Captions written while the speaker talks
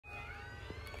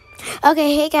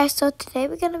Okay, hey guys, so today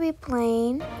we're gonna be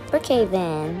playing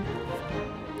Brookhaven.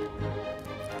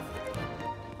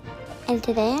 And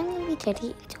today I'm gonna be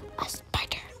turning into a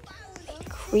spider.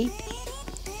 Creepy.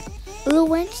 Little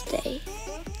Wednesday.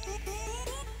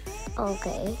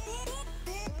 Okay.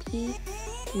 Be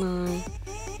my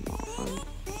mom.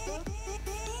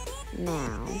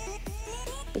 Now.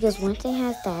 Because Wednesday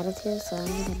has the attitude, so I'm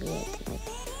gonna be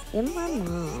like, be my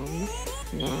mom.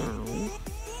 Now.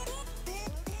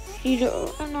 You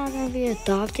know, I'm not gonna be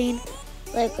adopting.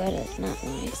 Like, that is not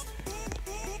nice.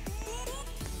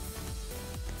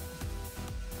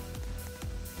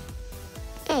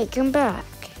 Hey, come back.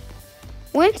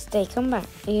 Wednesday, come back.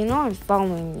 You know I'm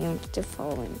following you. I'm still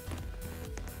following.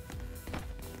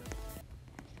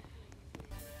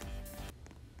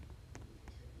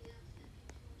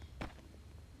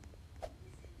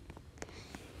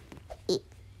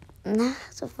 Not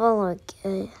to follow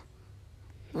again.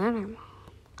 Not our mom.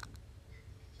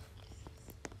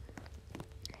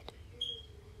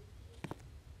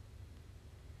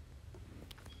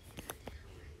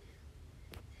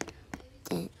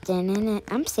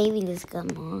 I'm saving this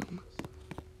good mom.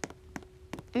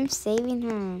 I'm saving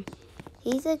her.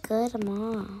 He's a good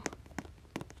mom.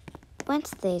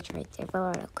 Wednesday's right there, but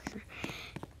I don't care.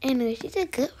 Anyway, she's a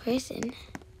good person.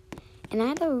 And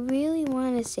I don't really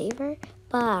want to save her,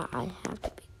 but I have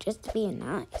to be, just to be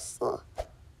nice.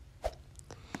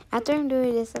 After I'm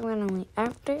doing this, I'm going to leave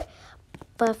after.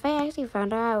 But if I actually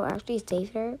found out, I would actually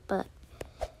save her. But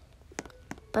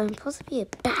I'm supposed to be a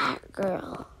bad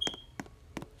girl.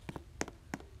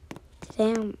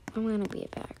 Today, I'm going to be a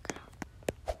bad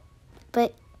girl.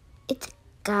 But it's a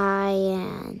guy,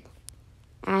 and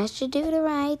I should do the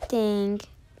right thing.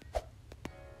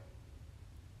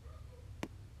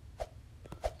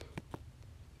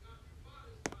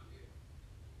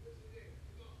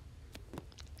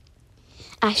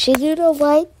 I should do the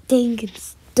right thing and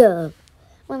stuff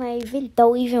when I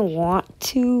don't even want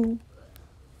to.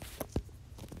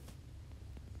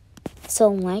 So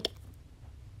like,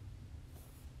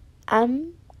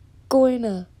 I'm going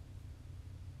to.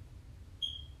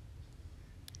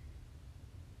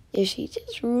 Is she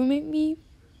just rooming me?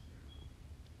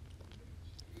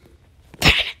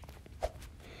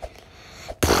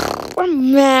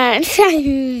 I'm mad.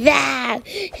 I'm mad.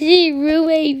 She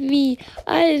ruined me.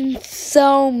 I am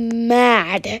so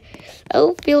mad. I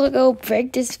don't feel like I'll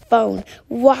break this phone.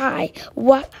 Why?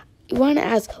 Why? You want to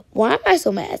ask, why am I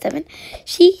so mad, Seven?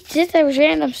 She's just a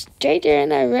random stranger,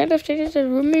 and a random stranger just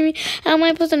ruined me. How am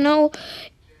I supposed to know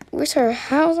where's her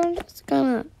house? I'm just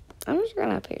gonna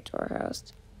pay to her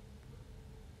house.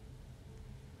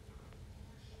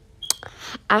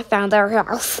 I found our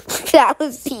house. That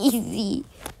was easy.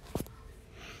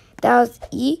 That was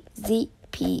easy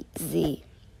peasy.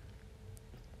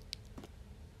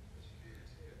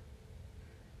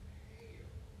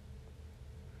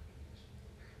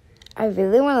 I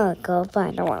really want to go, but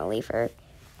I don't want to leave her.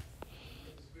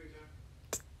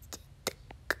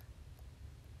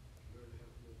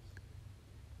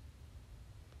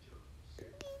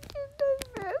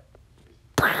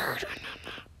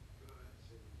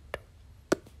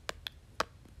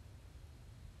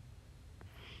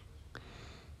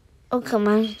 Oh, come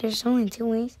on. There's only 2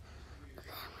 ways.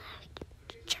 Okay, I'm going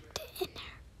to chuck it in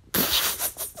there.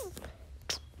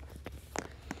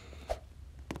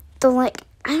 So, like,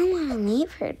 I don't want to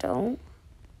leave her, though.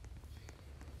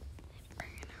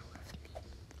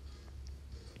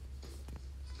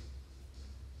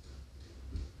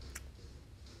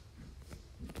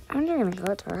 I'm just going to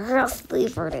go to her house,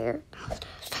 leave her there.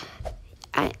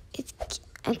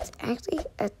 It's actually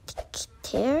a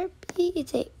therapy.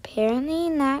 It's apparently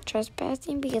not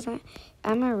trespassing because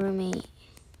I'm a roommate.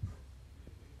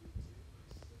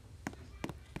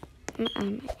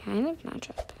 I'm kind of not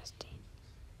trespassing.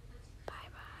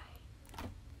 Bye-bye.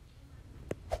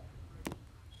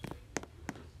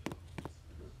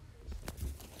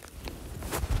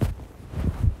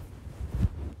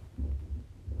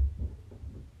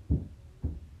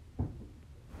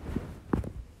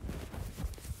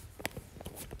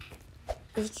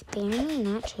 It's apparently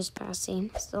not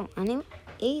trespassing. So anyway,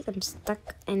 I'm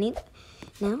stuck. Now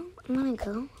I'm gonna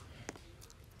go.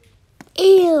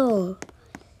 Ew!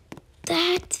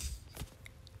 That's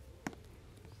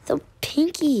so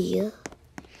pinky. I'm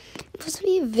supposed to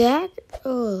be a bad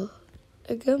girl.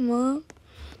 A good mom.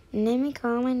 Let me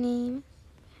call my name.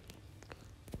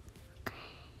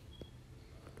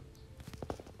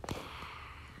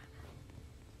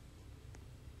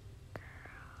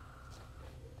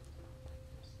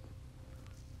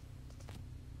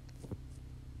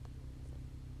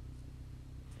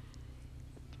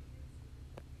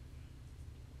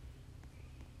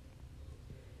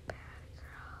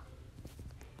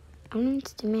 I'm going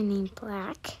to do my name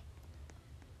black.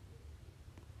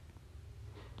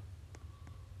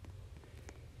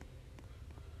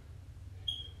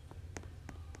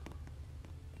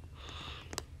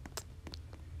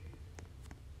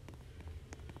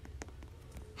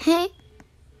 Hey.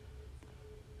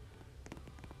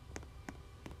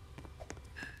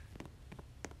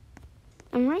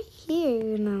 I'm right here,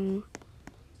 you know.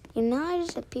 You know I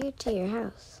just appeared to your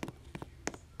house.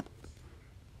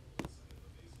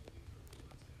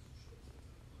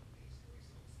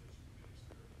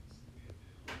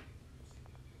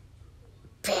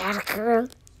 Bad girl,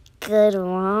 good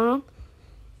mom.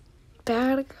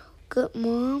 Bad girl, good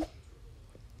mom.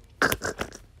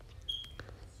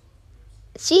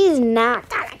 She's not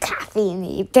gonna copy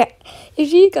me. If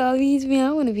she copies me,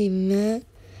 I'm gonna be mad.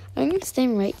 I'm gonna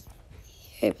stand right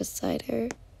here beside her.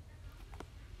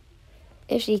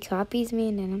 If she copies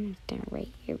me, then I'm gonna stand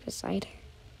right here beside her.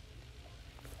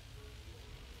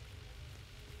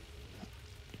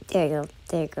 There you go.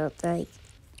 There you go. Like,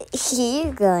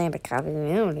 she's going to copy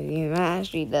me. I'm gonna be mad.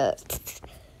 She does.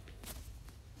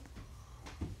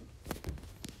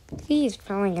 She's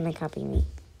probably gonna copy me.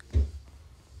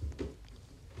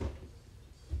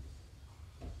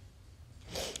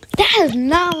 That is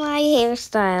not my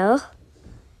hairstyle.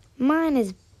 Mine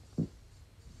is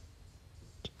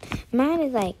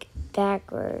like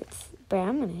backwards. But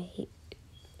I'm gonna hate.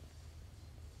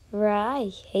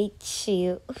 I hate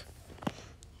you.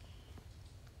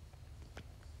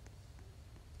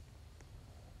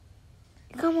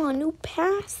 Come on, you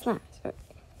pass that.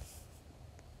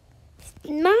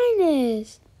 Mine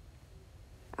is.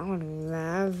 I want to be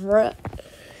mad, bro.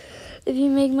 If you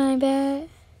make mine bad.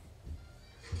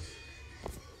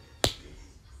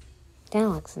 That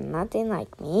looks nothing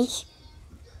like me.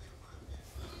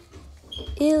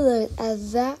 It looks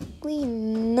exactly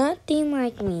nothing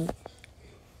like me.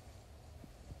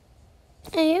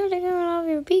 And you're taking it off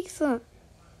your pizza.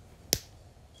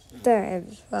 That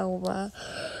is so bad.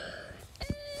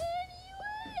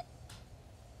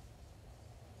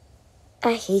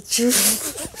 I hate you.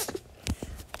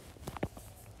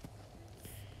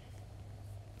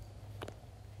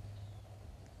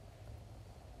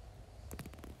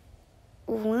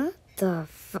 What the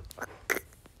fuck?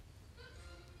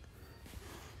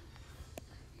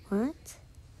 What?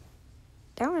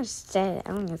 I want to say it.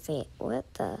 I want to say it.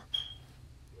 What the?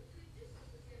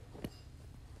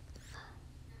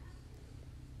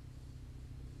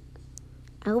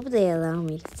 I hope they allow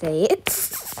me to say it.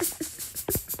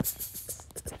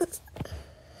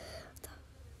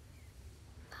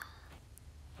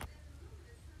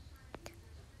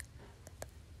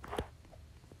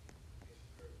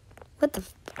 What the?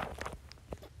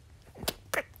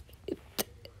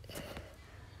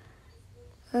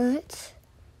 What?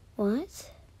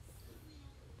 What?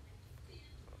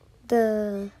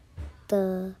 The.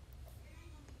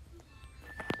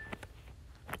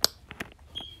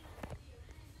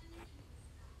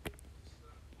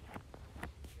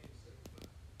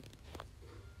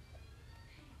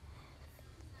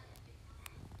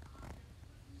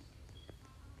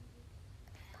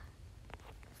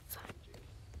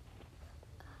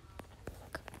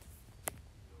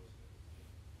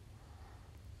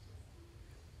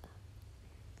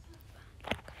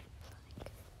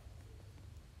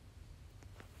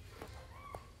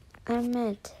 I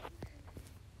meant.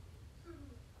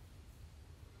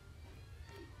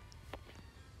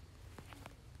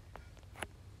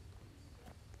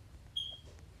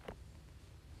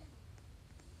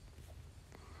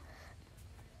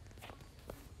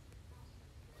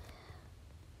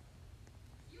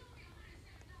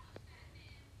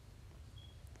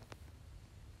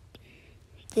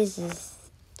 This is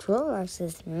Roblox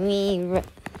is me. Where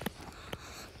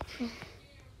do I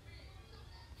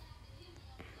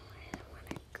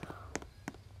wanna go?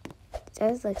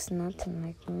 That looks nothing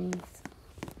like me.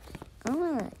 I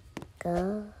wanna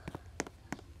go.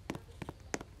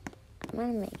 I'm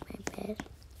gonna make my bed.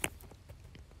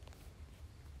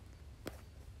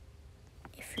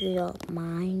 If you don't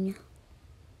mind.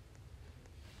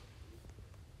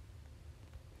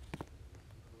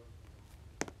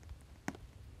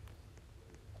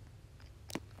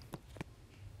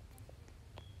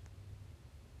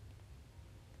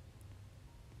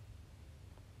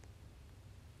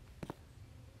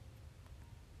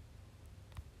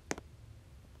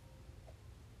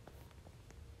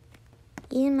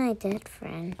 He's my dead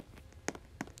friend.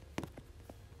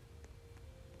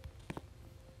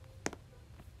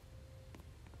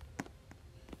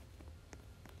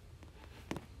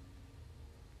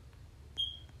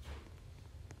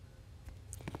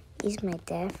 He's my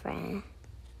dead friend.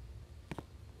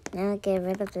 Now get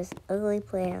rid of this ugly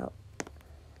playout.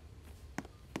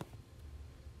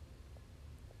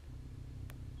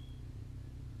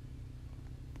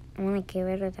 I want to get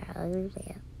rid of that ugly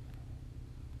layout.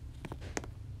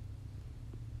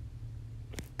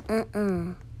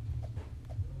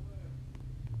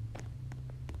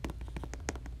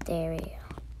 There we go.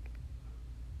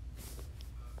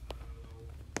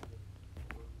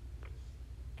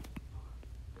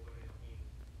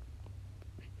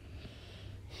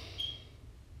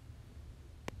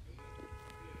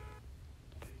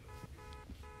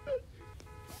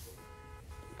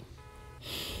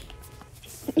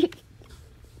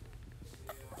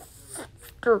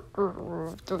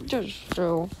 Just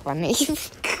so funny.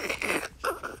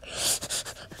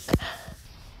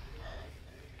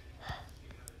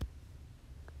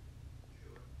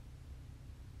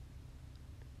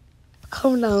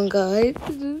 Calm down, guys.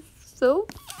 This is so.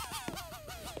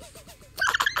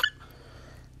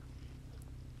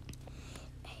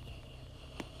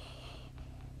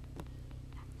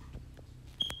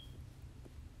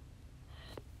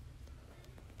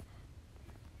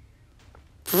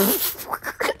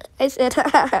 I said,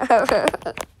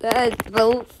 that's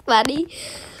so funny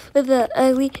with the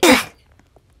ugly.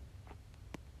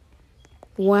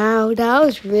 Wow, that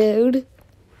was rude.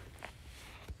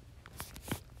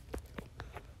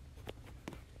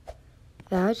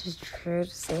 That was just rude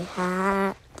to say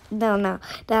hi. No,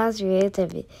 that was rude to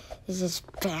be. It's just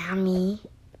spammy.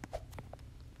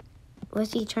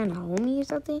 Was he trying to hold me or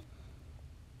something?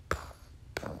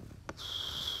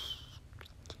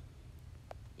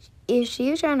 If she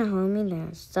was trying to hold me,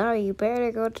 then sorry, you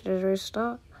better go to the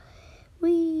store.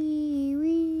 Wee,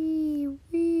 wee,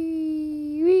 wee,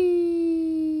 wee, wee,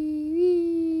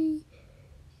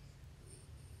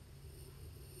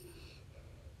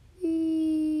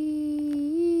 wee,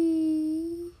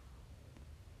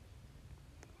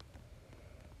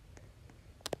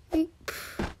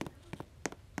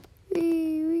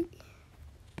 wee, wee.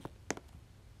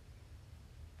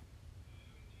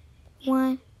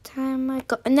 One time I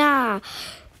go. Nah.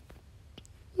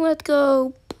 Let's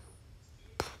go.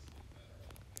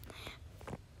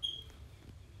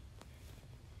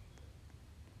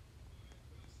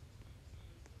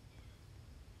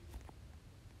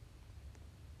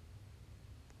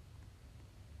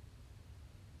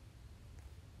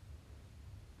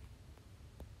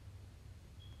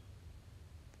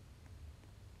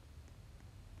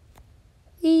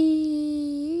 Wow.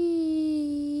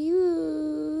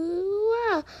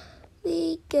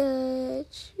 We got you.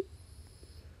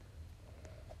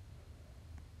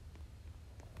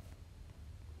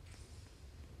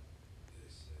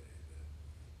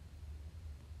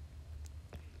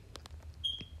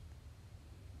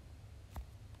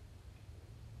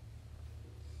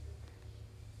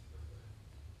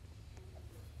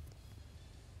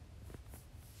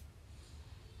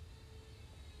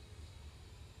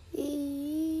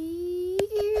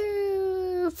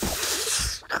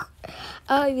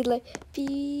 I would like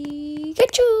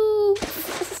Pikachu.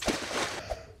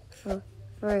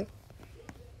 For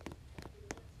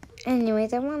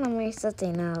anyways, I want to make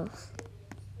something else.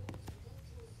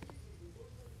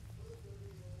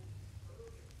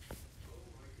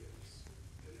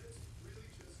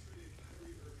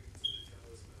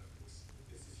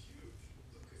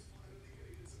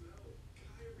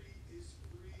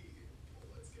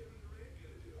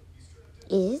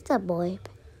 Is it a boy?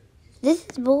 This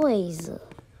is boys.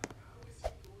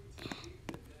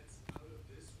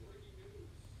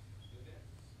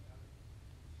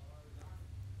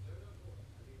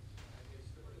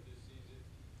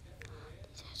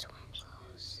 That's one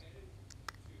close.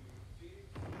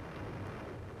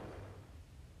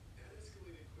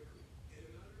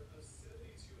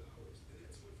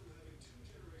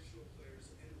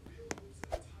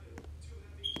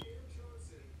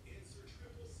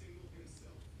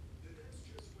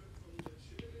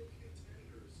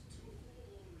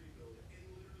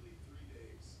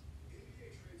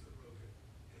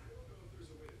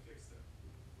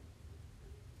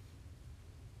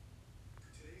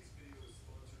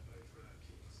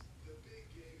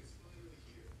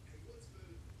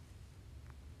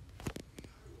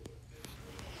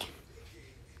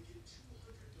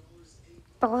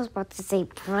 I was about to say,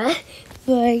 bruh,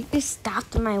 but I just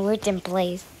stopped my words in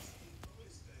place.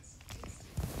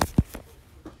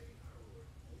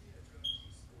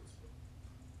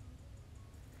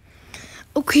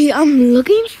 Okay, I'm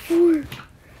looking for.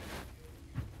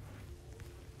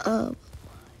 Oh my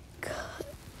god,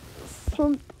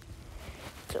 some.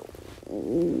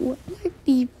 What like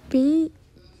the paint?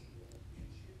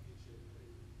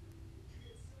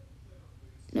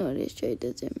 No, this trade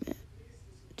doesn't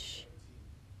match.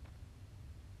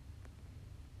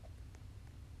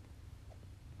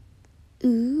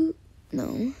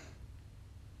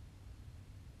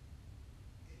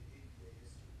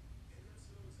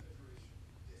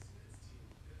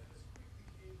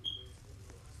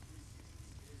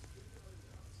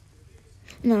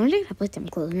 No, I'm just gonna put some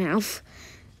clothes now.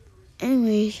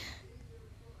 Anyways.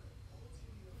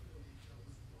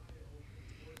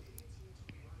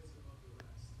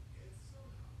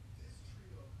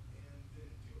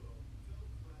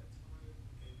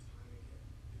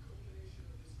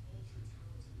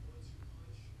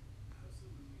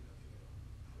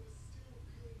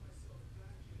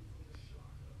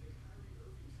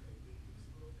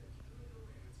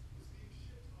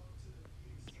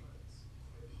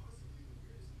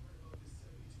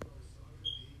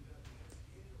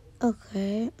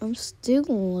 Okay, I'm still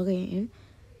looking.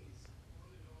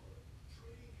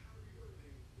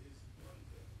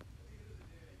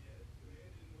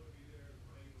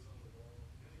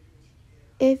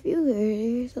 If you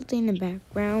hear something in the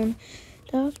background,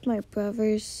 that's my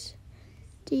brother's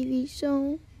TV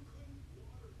show.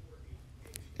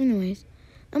 Anyways,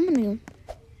 I'm gonna go.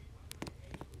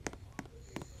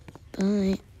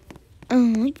 Bye.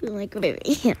 Oh, I feel like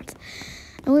very hands.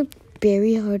 I work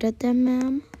very hard at them,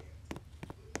 ma'am.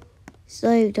 So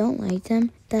if you don't like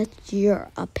them, that's your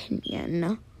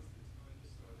opinion,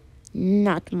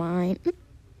 not mine.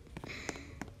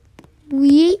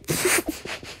 We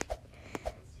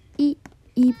eep,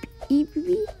 eep, eep,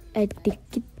 eep. I think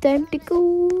it's time to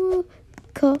go.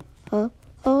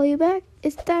 Call you back.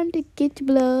 It's time to get you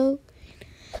blow.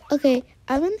 Okay,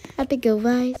 I'm gonna have to go,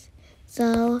 guys.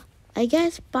 So I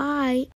guess bye.